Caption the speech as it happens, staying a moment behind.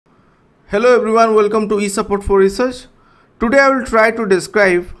Hello everyone, welcome to eSupport for Research. Today I will try to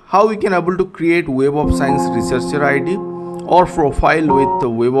describe how we can able to create Web of Science Researcher ID or profile with the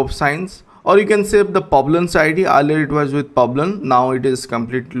Web of Science, or you can save the Publins ID. Earlier it was with Publin, now it is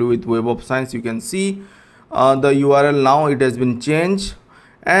completely with Web of Science. You can see the URL now it has been changed,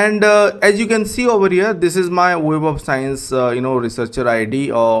 and as you can see over here, this is my Web of Science Researcher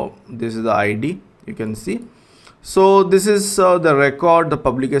ID, or this is the ID you can see. So this is the record, the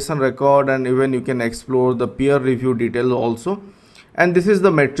publication record, and even you can explore the peer review detail also. And this is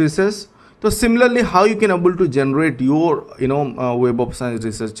the matrices. So similarly, how you can able to generate your Web of Science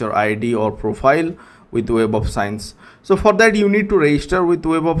Researcher ID or profile with Web of Science. So for that you need to register with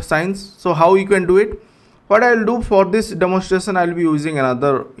Web of Science. So how you can do it? What I will do for this demonstration, I will be using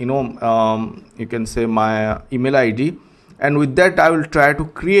another you can say my email ID, and with that I will try to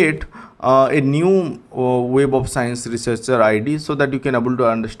create a new Web of Science Researcher ID, so that you can able to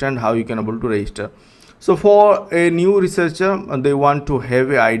understand how you can able to register. So for a new researcher, they want to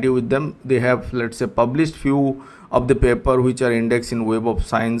have a ID with them. They have, let's say, published few of the paper which are indexed in Web of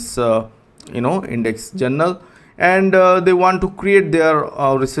Science index journal, and they want to create their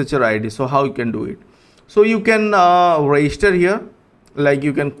researcher ID. So how you can do it? So you can register here, like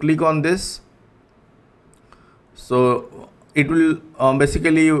you can click on this. So it will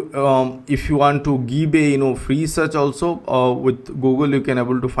basically if you want to give a free search also with Google, you can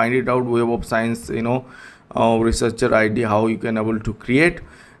able to find it out, Web of Science researcher ID, how you can able to create,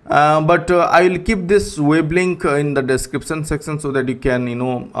 but I will keep this web link in the description section, so that you can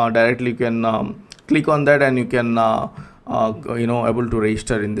directly you can click on that, and you can able to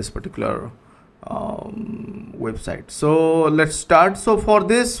register in this particular website. So let's start. So for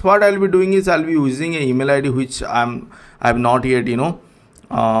this, what I'll be doing is I'll be using an email ID which I have not yet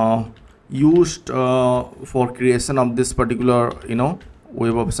used for creation of this particular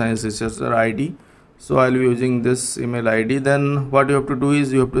Web of Science Researcher ID. So I'll be using this email ID. Then what you have to do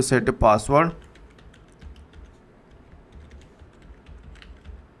is you have to set a password.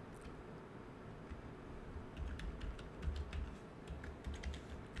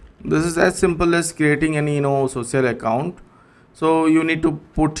 This is as simple as creating any social account. So you need to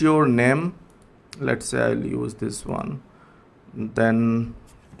put your name. Let's say I'll use this one. Then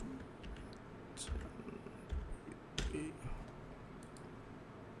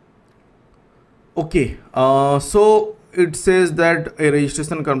okay, so it says that a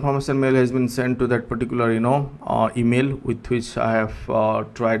registration confirmation mail has been sent to that particular email with which I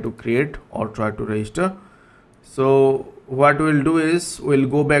have tried to create or try to register. So what we'll do is we'll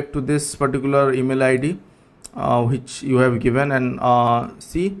go back to this particular email ID which you have given, and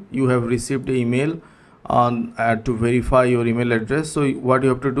see, you have received the email to verify your email address. So what you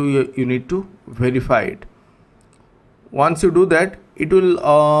have to do, you need to verify it. Once you do that, it will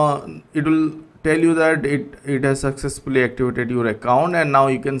tell you that it has successfully activated your account, and now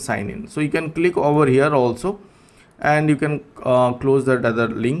you can sign in. So you can click over here also, and you can close that other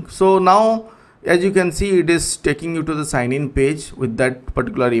link. So now, as you can see, it is taking you to the sign in page with that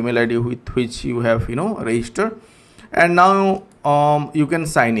particular email ID with which you have registered, and now you can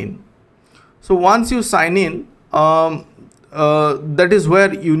sign in. So once you sign in, that is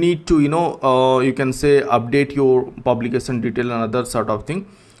where you need to you can say update your publication detail and other sort of thing.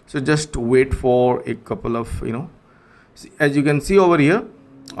 So just wait for a couple of as you can see over here,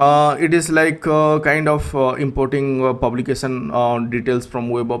 it is like kind of importing publication details from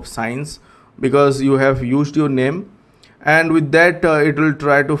Web of Science, because you have used your name, and with that it will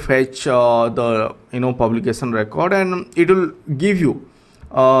try to fetch the publication record, and it will give you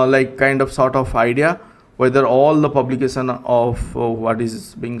like kind of sort of idea whether all the publication of what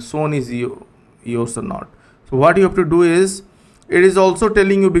is being shown is yours or not. So what you have to do is, it is also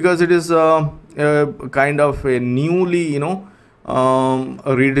telling you, because it is a kind of a newly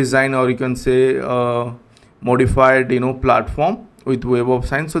redesign, or you can say modified platform with Web of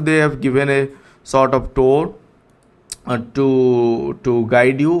Science. So they have given a sort of tour to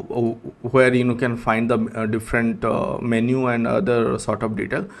guide you where you can find the different menu and other sort of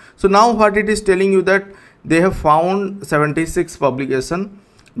detail. So now what it is telling you, that they have found 76 publication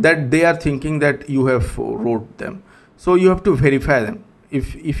that they are thinking that you have wrote them. So you have to verify them.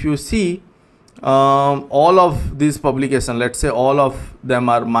 If you see all of these publication, let's say all of them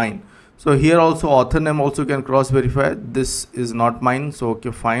are mine. So here also author name also can cross verify. This is not mine, so okay,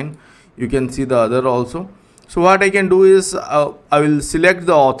 fine. You can see the other also. So what I can do is I will select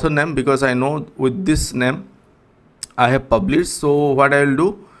the author name, because I know with this name I have published. So what I will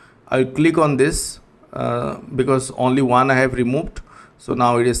do, I will click on this because only one I have removed. So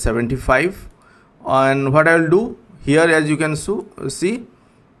now it is 75, and what I will do here, as you can see,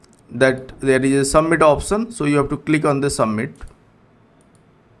 that there is a submit option, so you have to click on the submit.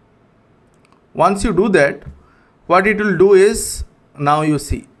 Once you do that, what it will do is, now you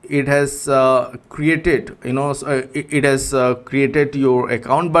see it has created, it has created your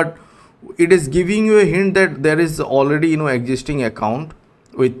account, but it is giving you a hint that there is already existing account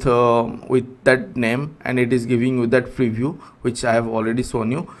with that name, and it is giving you that preview which I have already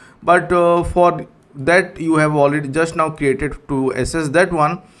shown you. But for that, you have already just now created. To assess that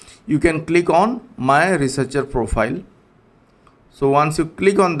one, you can click on my researcher profile. So once you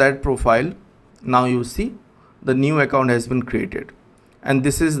click on that profile, now you see the new account has been created, and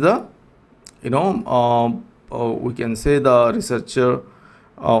this is the we can say the researcher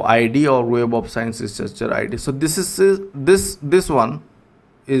ID or Web of Science Researcher ID. So this is this one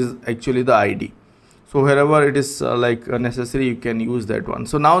is actually the ID. So wherever it is necessary, you can use that one.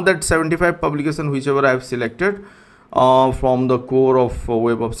 So now that 75 publication whichever I have selected from the core of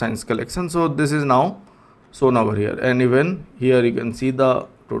Web of Science collection, so this is now shown over here, and even here you can see the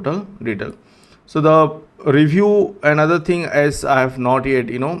total detail. So the review, another thing, as I have not yet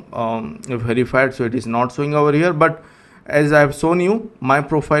verified, so it is not showing over here. But as I have shown you my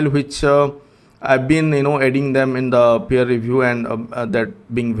profile, which I've been adding them in the peer review, and that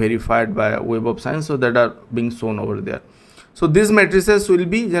being verified by Web of Science, so that are being shown over there. So these matrices will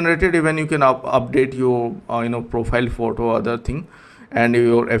be generated. Even you can update your profile photo, other thing, and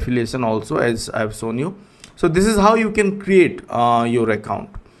your affiliation also, as I've shown you. So this is how you can create your account.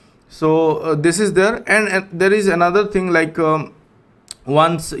 So this is there, and there is another thing, like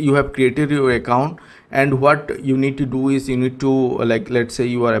once you have created your account, and what you need to do is, you need to, let's say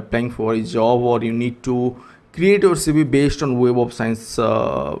you are applying for a job, or you need to create your CV based on Web of Science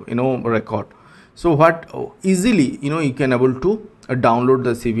record. So what easily you can able to download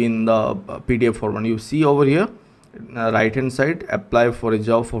the CV in the PDF format. You see over here right hand side, apply for a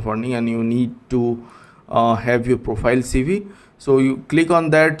job for funding, and you need to have your profile CV. So you click on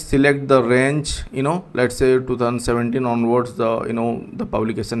that, select the range, let's say 2017 onwards, the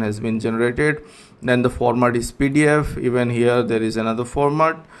publication has been generated. Then the format is PDF. Even here there is another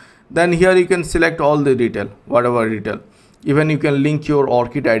format. Then here you can select all the detail, whatever detail. Even you can link your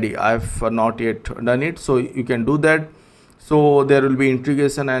ORCID ID. I have not yet done it, so you can do that. So there will be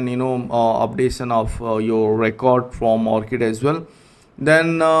integration and updation of your record from ORCID as well.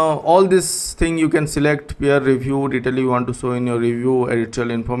 Then all this thing you can select, peer review detail you want to show in your review,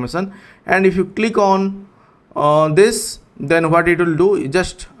 editorial information. And if you click on this, then what it will do,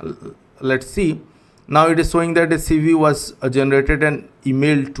 just let's see. Now it is showing that a CV was generated and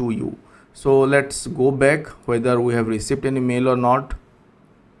emailed to you. So let's go back whether we have received any mail or not.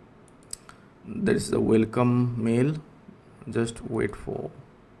 There is the welcome mail. Just wait for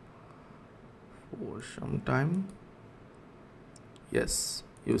some time. Yes,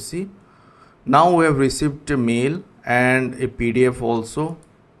 you see now we have received a mail and a PDF also.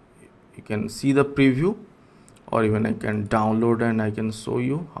 You can see the preview, or even I can download and I can show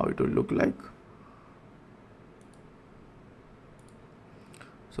you how it will look like.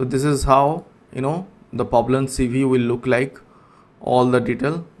 So this is how the Problem CV will look like. All the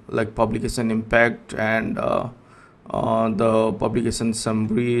detail like publication impact and the publication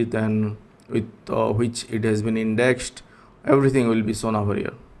summary, then with which it has been indexed, everything will be shown over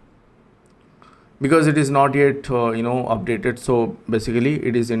here. Because it is not yet updated, so basically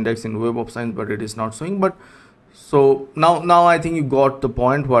it is indexed in Web of Science, but it is not showing. But so now I think you got the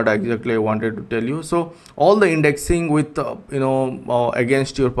point what exactly I wanted to tell you. So all the indexing with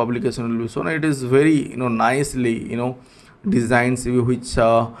against your publication will be shown. It is very nicely designed CV which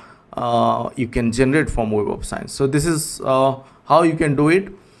you can generate from Web of Science. So this is how you can do it.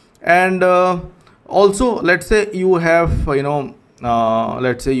 And also, let's say you have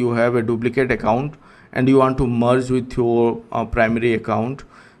let's say you have a duplicate account and you want to merge with your primary account.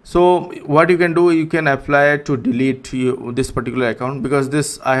 So what you can do, you can apply to delete this particular account, because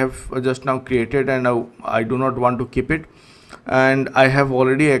this I have just now created and I do not want to keep it, and I have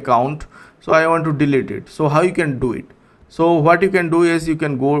already account, so I want to delete it. So how you can do it? So what you can do is, you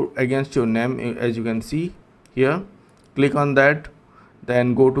can go against your name, as you can see here, click on that,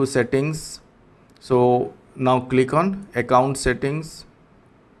 then go to settings. So now click on account settings,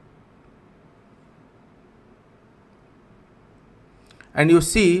 and you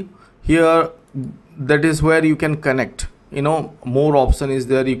see here that is where you can connect. More option is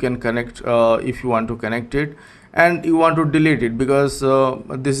there. You can connect if you want to connect it, and you want to delete it because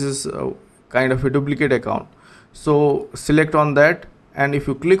this is kind of a duplicate account. So select on that, and if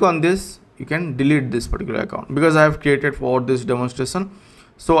you click on this, you can delete this particular account. Because I have created for this demonstration,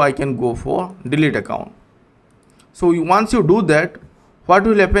 so I can go for delete account. So once you do that, what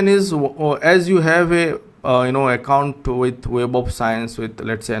will happen is, as you have a account with Web of Science with,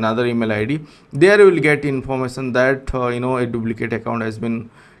 let's say, another email ID, there you will get information that a duplicate account has been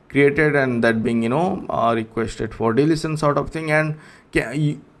created and that being requested for deletion sort of thing. And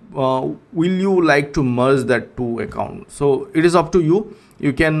will you like to merge that two accounts? So it is up to you.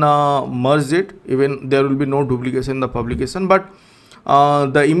 You can merge it, even there will be no duplication in the publication, but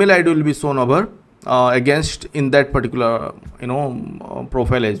the email ID will be shown over against in that particular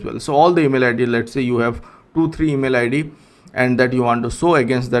profile as well. So all the email ID, let's say you have 2-3 email ID and that you want to show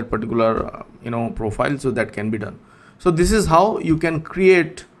against that particular profile, so that can be done. So this is how you can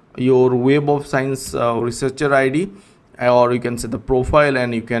create your Web of Science researcher ID, or you can set the profile,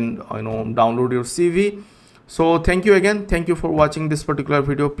 and you can download your CV. So thank you again, thank you for watching this particular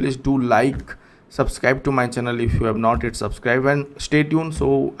video. Please do like, subscribe to my channel if you have not yet subscribed, and stay tuned.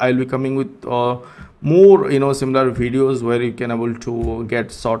 So I'll be coming with more similar videos where you can able to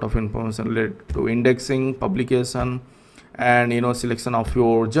get sort of information related to indexing, publication, and selection of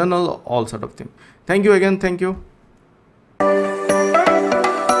your journal, all sort of thing. Thank you again, thank you.